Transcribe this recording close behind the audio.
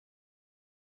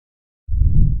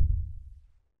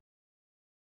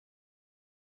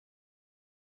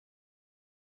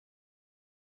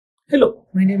Hello,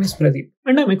 my name is Pradeep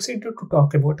and I'm excited to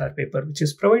talk about our paper which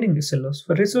is providing SLOs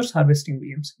for resource harvesting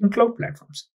VMs in cloud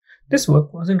platforms. This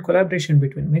work was in collaboration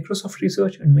between Microsoft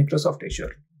Research and Microsoft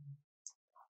Azure.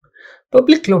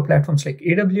 Public cloud platforms like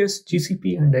AWS,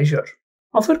 GCP and Azure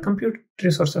offer compute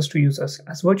resources to users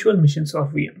as virtual machines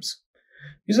or VMs.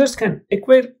 Users can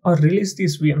acquire or release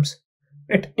these VMs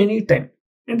at any time.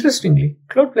 Interestingly,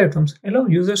 cloud platforms allow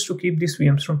users to keep these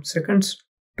VMs from seconds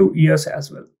to years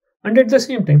as well, and at the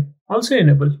same time also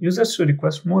enable users to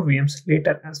request more VMs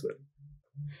later as well.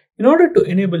 In order to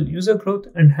enable user growth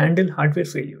and handle hardware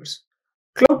failures,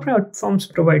 cloud platforms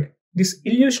provide this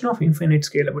illusion of infinite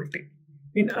scalability.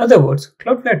 In other words,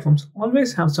 cloud platforms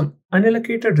always have some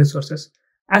unallocated resources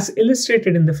as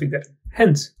illustrated in the figure.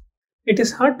 Hence, it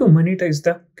is hard to monetize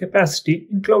the capacity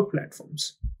in cloud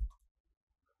platforms.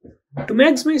 To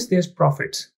maximize their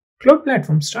profits, cloud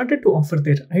platforms started to offer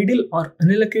their idle or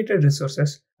unallocated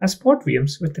resources as spot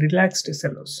VMs with relaxed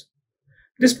SLOs.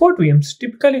 The spot VMs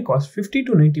typically cost 50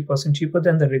 to 90% cheaper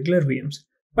than the regular VMs,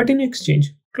 but in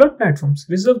exchange, cloud platforms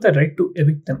reserve the right to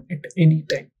evict them at any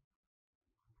time.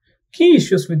 Key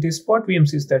issues with these spot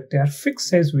VMs is that they are fixed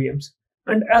size VMs,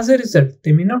 and as a result,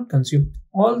 they may not consume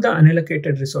all the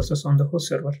unallocated resources on the host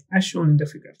server as shown in the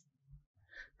figure.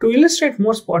 To illustrate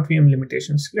more spot VM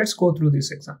limitations, let's go through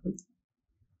this example.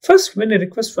 First, when a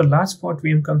request for large spot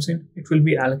VM comes in, it will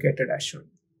be allocated as shown.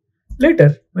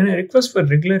 Later, when a request for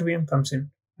regular VM comes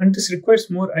in, and this requires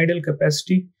more idle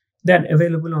capacity than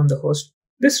available on the host,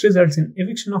 this results in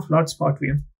eviction of large spot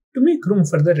VM to make room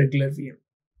for the regular VM.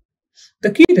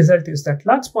 The key result is that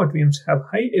large spot VMs have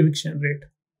high eviction rate.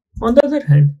 On the other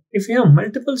hand, if you have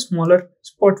multiple smaller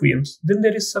spot VMs, then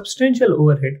there is substantial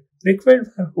overhead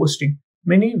required for hosting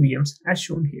many VMs as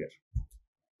shown here.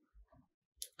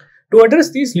 To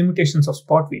address these limitations of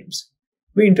spot VMs,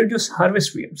 we introduce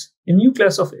Harvest VMs, a new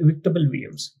class of evictable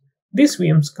VMs. These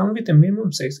VMs come with a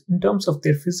minimum size in terms of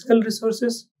their physical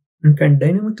resources and can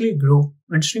dynamically grow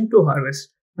and shrink to harvest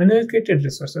unallocated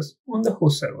resources on the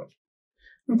host server.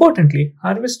 Importantly,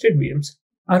 harvested VMs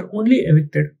are only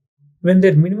evicted when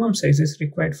their minimum size is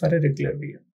required for a regular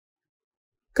VM.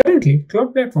 Currently,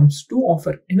 cloud platforms do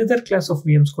offer another class of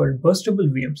VMs called burstable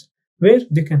VMs, where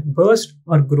they can burst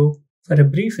or grow for a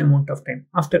brief amount of time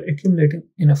after accumulating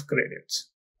enough credits.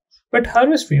 But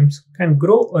Harvest VMs can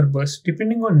grow or burst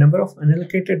depending on number of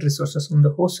unallocated resources on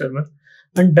the host server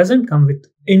and doesn't come with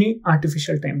any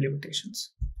artificial time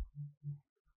limitations.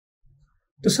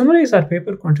 To summarize our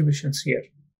paper contributions here,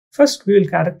 first we will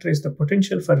characterize the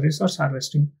potential for resource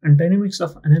harvesting and dynamics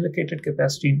of unallocated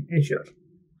capacity in Azure.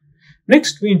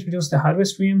 Next, we introduce the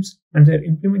Harvest VMs and their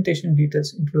implementation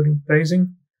details including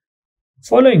pricing.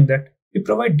 Following that, we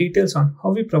provide details on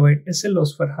how we provide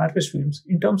SLOs for Harvest VMs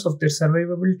in terms of their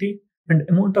survivability and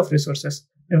amount of resources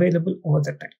available over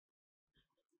the time.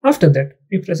 After that,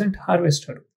 we present Harvest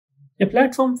Hadoop, a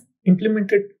platform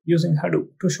implemented using Hadoop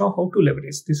to show how to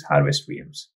leverage these Harvest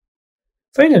VMs.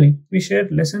 Finally, we share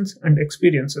lessons and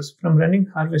experiences from running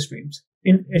Harvest VMs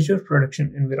in Azure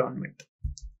production environment.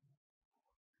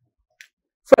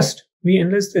 First, we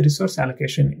analyze the resource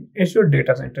allocation in Azure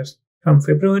data centers from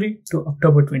February to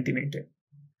October 2019.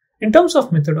 In terms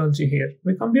of methodology here,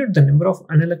 we compute the number of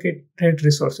unallocated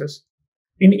resources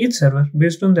in each server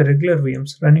based on the regular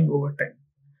VMs running over time.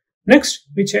 Next,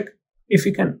 we check if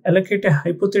we can allocate a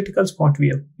hypothetical spot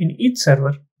VM in each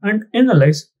server and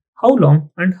analyze how long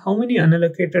and how many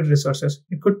unallocated resources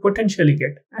it could potentially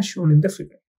get as shown in the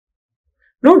figure.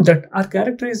 Note that our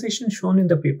characterization shown in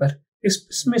the paper is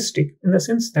pessimistic in the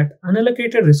sense that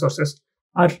unallocated resources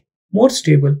are more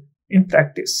stable in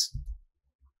practice.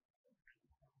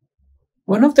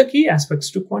 One of the key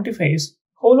aspects to quantify is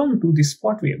how long do these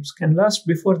spot VMs can last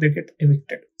before they get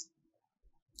evicted.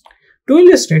 To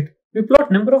illustrate, we plot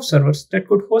number of servers that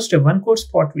could host a 1-core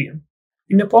spot VM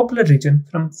in a popular region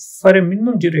for a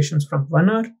minimum durations from 1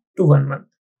 hour to 1 month.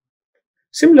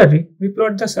 Similarly, we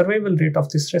plot the survival rate of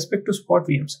this respective spot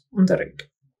VMs on the right.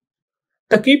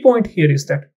 The key point here is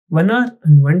that 1 hour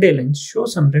and 1 day lines show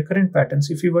some recurrent patterns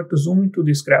if we were to zoom into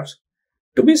these graphs.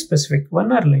 To be specific,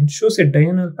 1 hour line shows a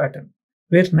diurnal pattern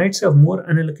where nights have more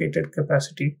unallocated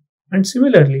capacity, and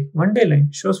similarly 1 day line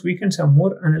shows weekends have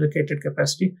more unallocated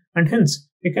capacity and hence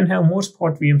we can have more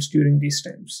spot VMs during these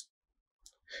times.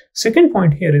 Second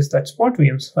point here is that spot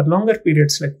VMs for longer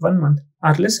periods like 1 month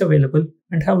are less available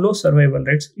and have low survival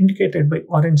rates indicated by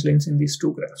orange lines in these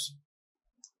two graphs.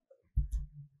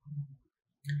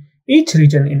 Each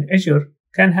region in Azure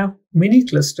can have many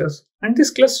clusters, and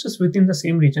these clusters within the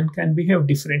same region can behave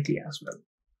differently as well.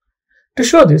 To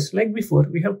show this, like before,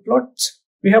 we have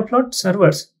plot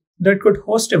servers that could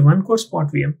host a 1-core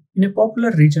spot VM in a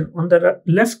popular region on the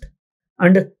left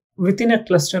and within a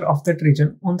cluster of that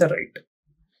region on the right.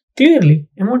 Clearly,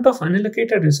 amount of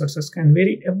unallocated resources can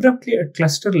vary abruptly at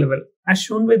cluster level as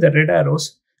shown by the red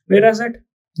arrows, whereas at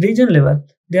region level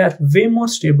they are way more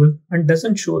stable and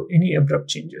doesn't show any abrupt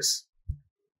changes.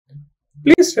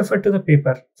 Please refer to the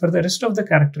paper for the rest of the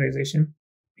characterization.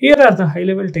 Here are the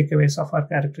high-level takeaways of our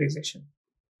characterization.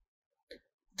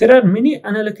 There are many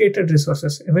unallocated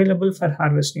resources available for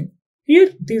harvesting. Here,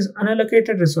 these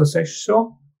unallocated resources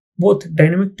show both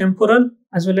dynamic temporal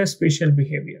as well as spatial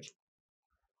behavior.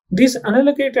 These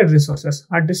unallocated resources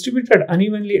are distributed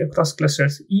unevenly across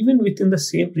clusters even within the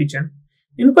same region.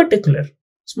 In particular,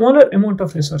 smaller amount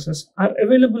of resources are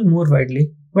available more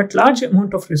widely, but large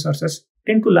amount of resources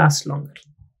tend to last longer.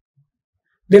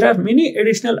 There are many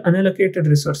additional unallocated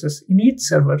resources in each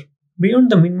server beyond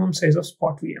the minimum size of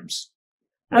spot VMs.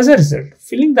 As a result,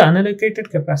 filling the unallocated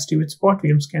capacity with spot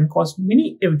VMs can cause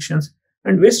many evictions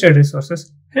and wasted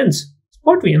resources. Hence,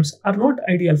 spot VMs are not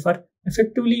ideal for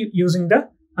effectively using the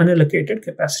unallocated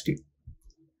capacity.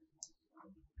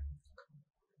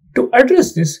 To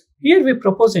address this, here we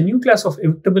propose a new class of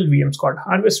evictable VMs called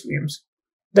Harvest VMs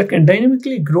that can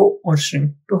dynamically grow or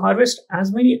shrink to harvest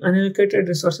as many unallocated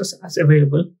resources as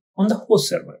available on the host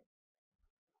server.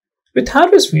 With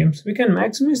Harvest VMs, we can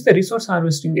maximize the resource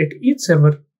harvesting at each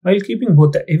server while keeping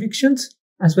both the evictions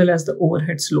as well as the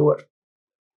overheads lower.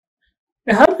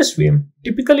 A Harvest VM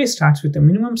typically starts with a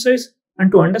minimum size,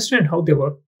 and to understand how they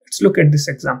work, let's look at this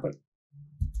example.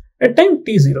 At time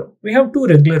t0, we have two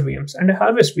regular VMs and a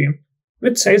Harvest VM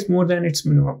with size more than its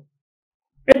minimum.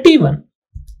 At t1,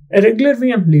 a regular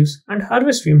VM leaves and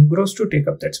Harvest VM grows to take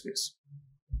up that space.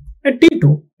 At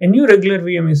t2, a new regular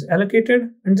VM is allocated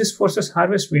and this forces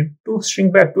Harvest VM to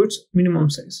shrink back to its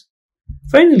minimum size.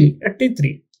 Finally, at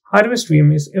t3, Harvest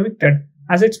VM is evicted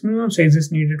as its minimum size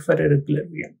is needed for a regular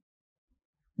VM.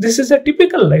 This is a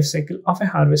typical life cycle of a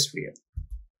Harvest VM.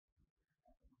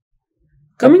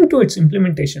 Coming to its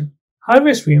implementation,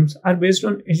 Harvest VMs are based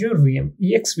on Azure VM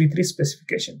EXv3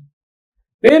 specification,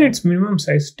 where its minimum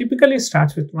size typically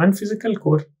starts with one physical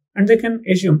core and they can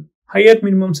assume higher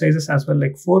minimum sizes as well,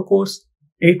 like 4 cores,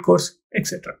 8 cores,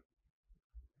 etc.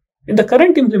 In the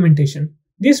current implementation,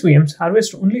 these VMs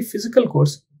harvest only physical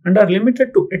cores and are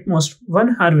limited to at most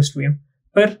one Harvest VM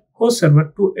per host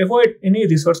server to avoid any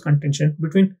resource contention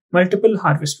between multiple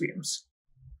Harvest VMs.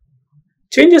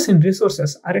 Changes in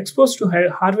resources are exposed to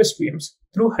Harvest VMs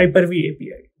through Hyper-V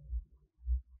API.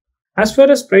 As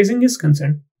far as pricing is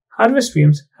concerned, Harvest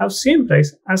VMs have same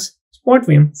price as Spot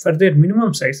VM for their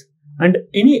minimum size, and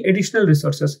any additional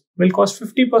resources will cost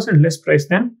 50% less price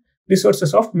than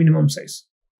resources of minimum size.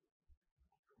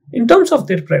 In terms of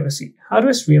their privacy,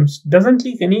 Harvest VMs doesn't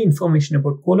leak any information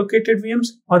about co-located VMs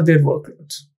or their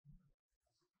workloads.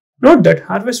 Note that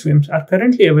Harvest VMs are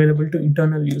currently available to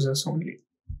internal users only.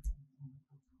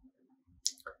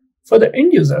 For the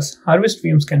end users, Harvest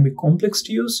VMs can be complex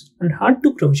to use and hard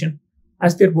to provision,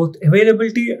 as their both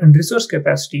availability and resource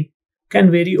capacity can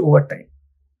vary over time.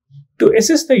 To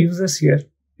assess the users here,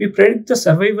 we predict the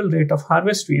survival rate of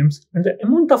Harvest VMs and the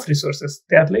amount of resources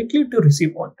they are likely to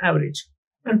receive on average,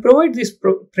 and provide these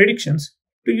predictions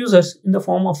to users in the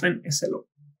form of an SLO.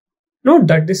 Note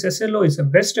that this SLO is a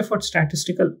best effort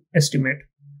statistical estimate.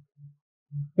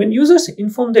 When users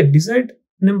inform their desired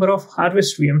number of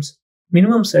Harvest VMs,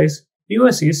 minimum size,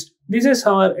 US East, this is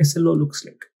how our SLO looks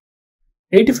like.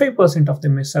 85% of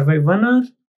them may survive 1 hour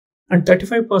and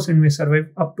 35% may survive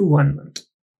up to 1 month.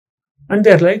 And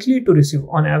they are likely to receive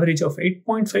on average of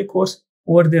 8.5 cores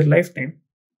over their lifetime,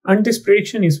 and this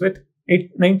prediction is with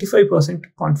 95%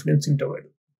 confidence interval.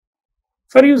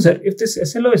 For user, if this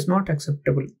SLO is not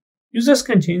acceptable, users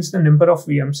can change the number of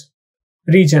VMs,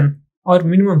 region, or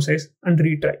minimum size and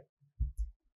retry.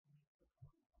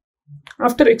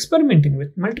 After experimenting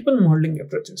with multiple modeling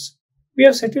approaches, we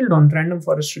have settled on random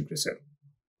forest regressor.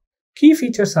 Key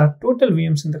features are total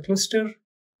VMs in the cluster,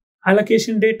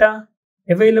 allocation data,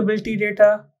 availability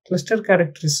data, cluster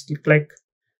characteristics like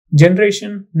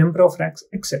generation, number of racks,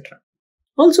 etc.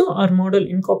 Also, our model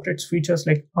incorporates features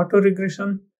like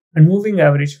auto-regression and moving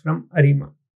average from ARIMA.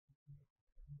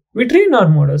 We train our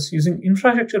models using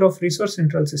infrastructure of Resource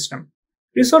Central system.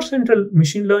 Resource Central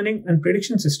machine learning and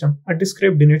prediction system are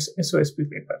described in its SOSP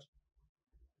paper.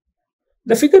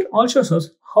 The figure also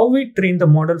shows how we train the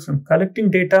model from collecting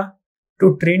data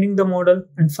to training the model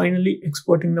and finally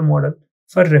exporting the model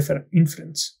for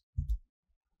inference.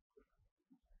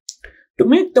 To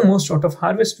make the most out of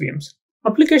Harvest VMs,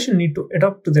 applications need to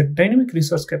adapt to the dynamic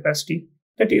resource capacity,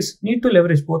 that is, need to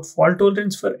leverage both fault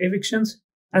tolerance for evictions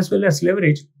as well as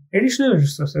leverage additional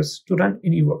resources to run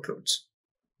any workloads.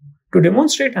 To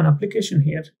demonstrate an application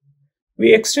here,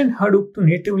 we extend Hadoop to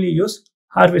natively use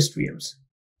Harvest VMs.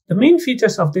 The main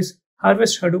features of this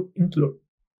Harvest Hadoop include: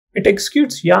 it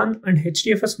executes yarn and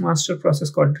HDFS master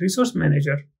process called resource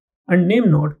manager and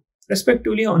name node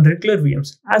respectively on regular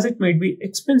VMs, as it might be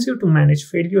expensive to manage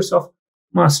failures of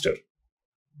master.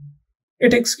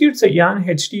 It executes a yarn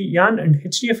and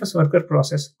HDFS worker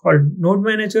process called node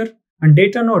manager and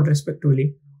data node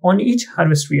respectively on each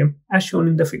Harvest VM as shown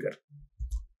in the figure.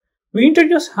 We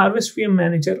introduce Harvest VM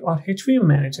Manager or HVM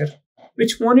Manager,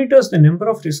 which monitors the number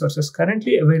of resources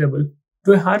currently available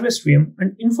to a Harvest VM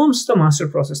and informs the master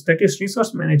process, that is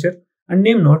resource manager and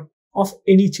name node, of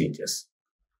any changes.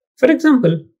 For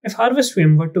example, if Harvest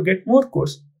VM were to get more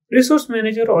cores, resource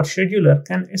manager or scheduler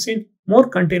can assign more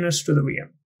containers to the VM.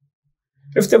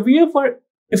 If the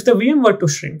VM were to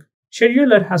shrink,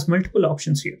 scheduler has multiple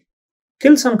options here: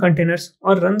 kill some containers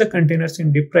or run the containers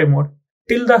in deprive mode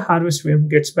till the Harvest VM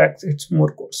gets back its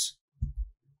more cores.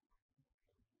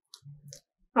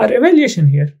 Our evaluation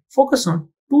here focuses on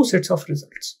two sets of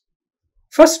results.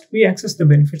 First, we access the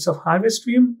benefits of Harvest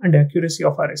VM and accuracy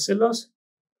of our SLOs.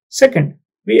 Second,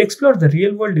 we explore the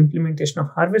real-world implementation of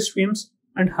Harvest VMs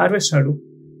and Harvest Hadoop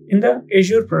in the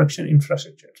Azure production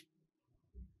infrastructure.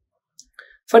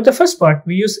 For the first part,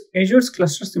 we use Azure's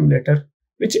cluster simulator,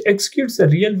 which executes the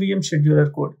real VM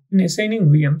scheduler code in assigning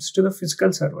VMs to the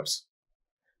physical servers.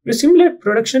 We simulate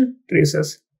production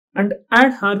traces and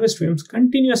add Harvest VMs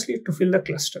continuously to fill the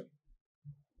cluster.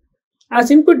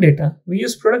 As input data, we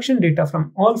use production data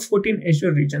from all 14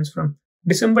 Azure regions from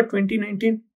December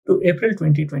 2019 to April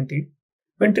 2020.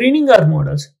 When training our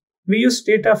models, we use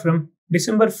data from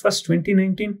December 1st,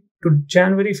 2019 to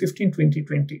January 15,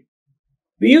 2020.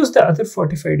 We use the other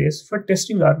 45 days for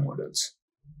testing our models.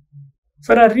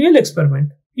 For our real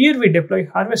experiment, here we deploy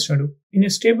Harvest Hadoop in a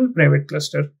stable private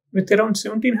cluster with around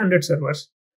 1700 servers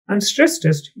and stress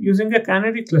test using a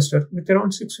canary cluster with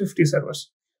around 650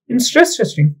 servers. In stress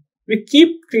testing, we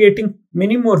keep creating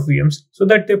many more VMs so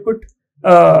that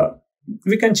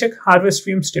we can check Harvest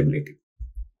VM stability.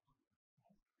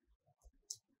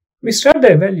 We start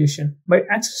the evaluation by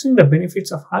accessing the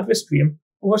benefits of Harvest VM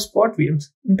over spot VMs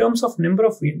in terms of number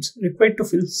of VMs required to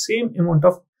fill the same amount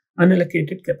of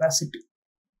unallocated capacity.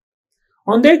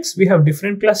 On the X, we have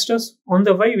different clusters. On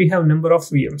the Y, we have number of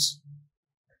VMs.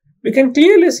 We can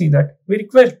clearly see that we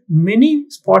require many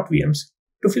spot VMs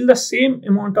to fill the same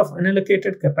amount of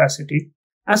unallocated capacity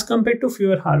as compared to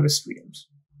fewer Harvest VMs.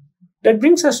 That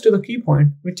brings us to the key point,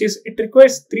 which is it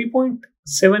requires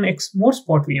 3.7x more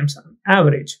spot VMs on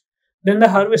average than the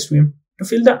Harvest VM to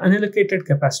fill the unallocated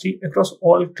capacity across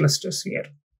all clusters here.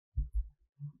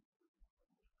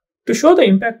 To show the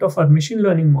impact of our machine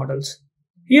learning models,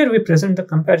 here we present the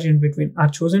comparison between our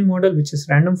chosen model, which is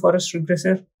random forest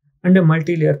regressor, and a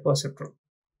multi-layer perceptron.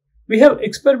 We have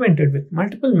experimented with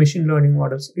multiple machine learning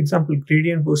models, example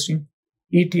gradient boosting,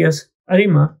 ETS,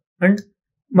 ARIMA, and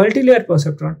multi-layer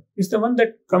perceptron is the one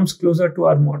that comes closer to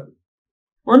our model.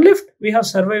 On left, we have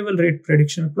survival rate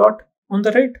prediction plot. On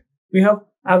the right, we have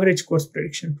average course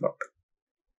prediction plot.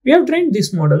 We have trained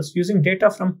these models using data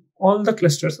from all the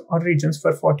clusters or regions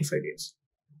for 45 days.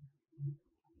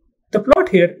 The plot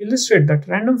here illustrates that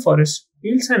random forest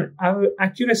yields an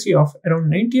accuracy of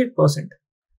around 98%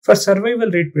 for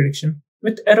survival rate prediction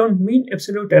with around mean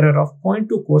absolute error of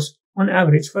 0.2 cores on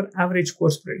average for average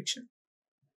course prediction.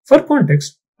 For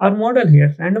context, our model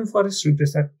here, random forest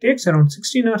regressor, takes around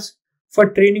 16 hours for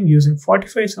training using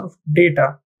 45 of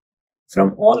data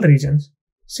from all regions.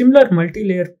 Similar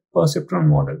multi-layer perceptron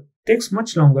model takes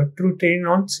much longer to train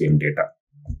on same data.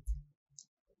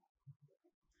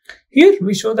 Here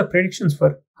we show the predictions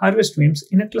for Harvest VMs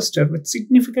in a cluster with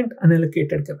significant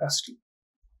unallocated capacity.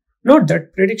 Note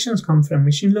that predictions come from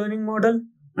machine learning model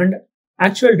and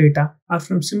actual data are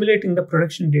from simulating the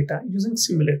production data using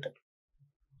simulator.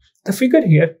 The figure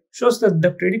here shows that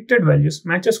the predicted values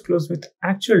matches close with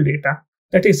actual data,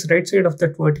 that is right side of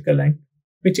that vertical line,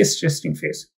 which is testing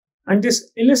phase. And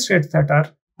this illustrates that our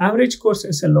average course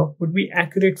SLO would be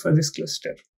accurate for this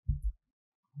cluster.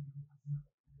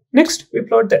 Next, we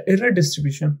plot the error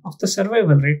distribution of the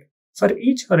survival rate for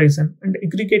each horizon and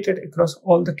aggregate it across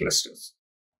all the clusters.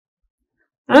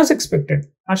 As expected,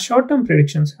 our short-term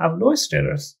predictions have lowest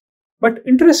errors, but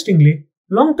interestingly,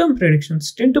 long-term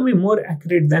predictions tend to be more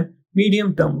accurate than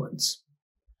medium-term ones.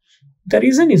 The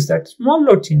reason is that small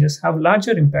load changes have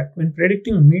larger impact when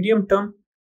predicting medium-term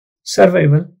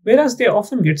survival, whereas they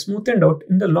often get smoothed out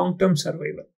in the long-term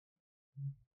survival.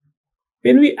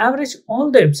 When we average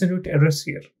all the absolute errors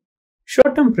here,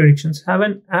 short-term predictions have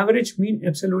an average mean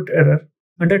absolute error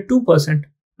under 2%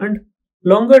 and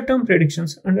longer-term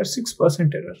predictions under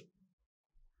 6% error.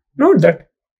 Note that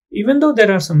Even though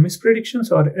there are some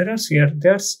mispredictions or errors here, they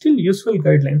are still useful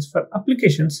guidelines for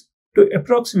applications to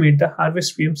approximate the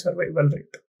Harvest VM survival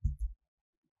rate.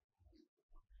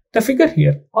 The figure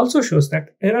here also shows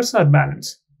that errors are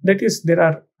balanced, that is, there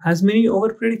are as many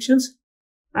over predictions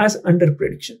as under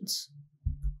predictions.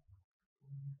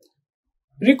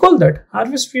 Recall that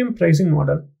Harvest VM pricing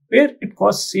model, where it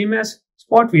costs same as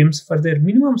spot VMs for their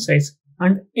minimum size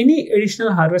and any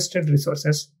additional harvested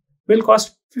resources, will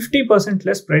cost 50%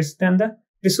 less price than the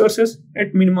resources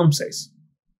at minimum size.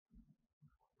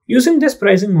 Using this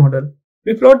pricing model,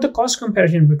 we plot the cost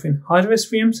comparison between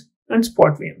Harvest VMs and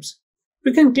spot VMs.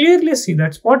 We can clearly see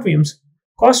that spot VMs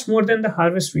cost more than the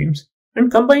Harvest VMs,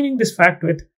 and combining this fact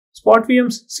with spot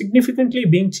VMs significantly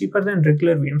being cheaper than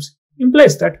regular VMs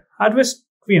implies that Harvest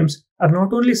VMs are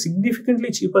not only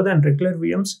significantly cheaper than regular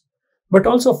VMs, but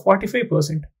also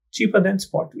 45% cheaper than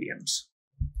spot VMs.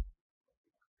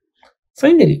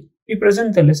 Finally, we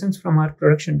present the lessons from our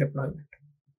production deployment.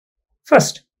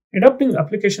 First, adopting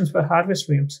applications for Harvest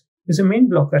VMs is a main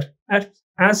blocker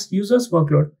as users'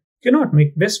 workload cannot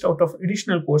make best out of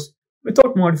additional cores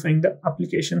without modifying the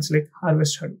applications like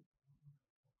Harvest Hadoop.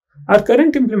 Our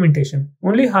current implementation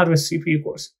only harvests CPU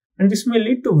cores, and this may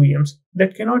lead to VMs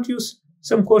that cannot use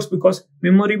some cores because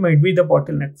memory might be the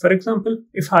bottleneck. For example,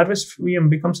 if Harvest VM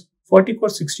becomes 40 core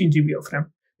 16 GB of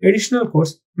RAM, additional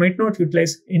cores might not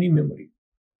utilize any memory.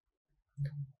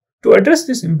 To address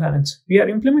this imbalance, we are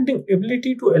implementing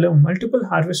ability to allow multiple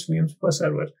Harvest VMs per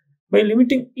server by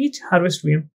limiting each Harvest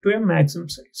VM to a maximum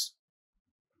size.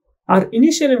 Our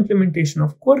initial implementation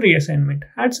of core reassignment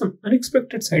had some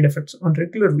unexpected side effects on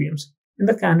regular VMs in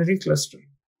the Canary cluster.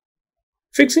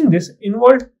 Fixing this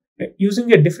involved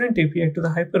using a different API to the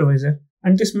hypervisor,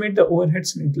 and this made the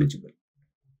overheads negligible.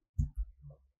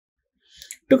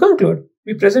 To conclude,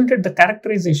 we presented the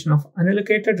characterization of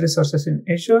unallocated resources in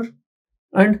Azure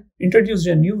and introduced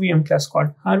a new VM class called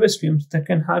Harvest VMs that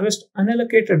can harvest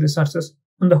unallocated resources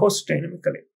on the host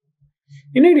dynamically.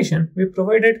 In addition, we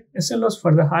provided SLOs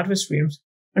for the Harvest VMs,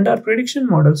 and our prediction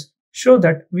models show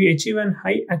that we achieve a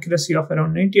high accuracy of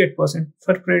around 98%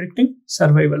 for predicting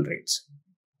survival rates.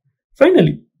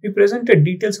 Finally, we presented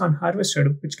details on Harvest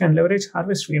Hadoop, which can leverage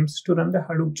Harvest VMs to run the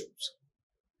Hadoop jobs.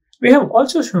 We have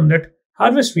also shown that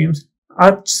Harvest VMs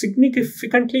are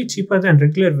significantly cheaper than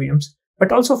regular VMs,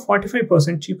 but also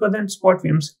 45% cheaper than spot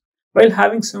VMs, while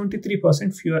having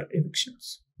 73% fewer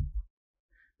evictions.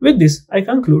 With this, I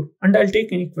conclude, and I'll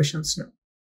take any questions now.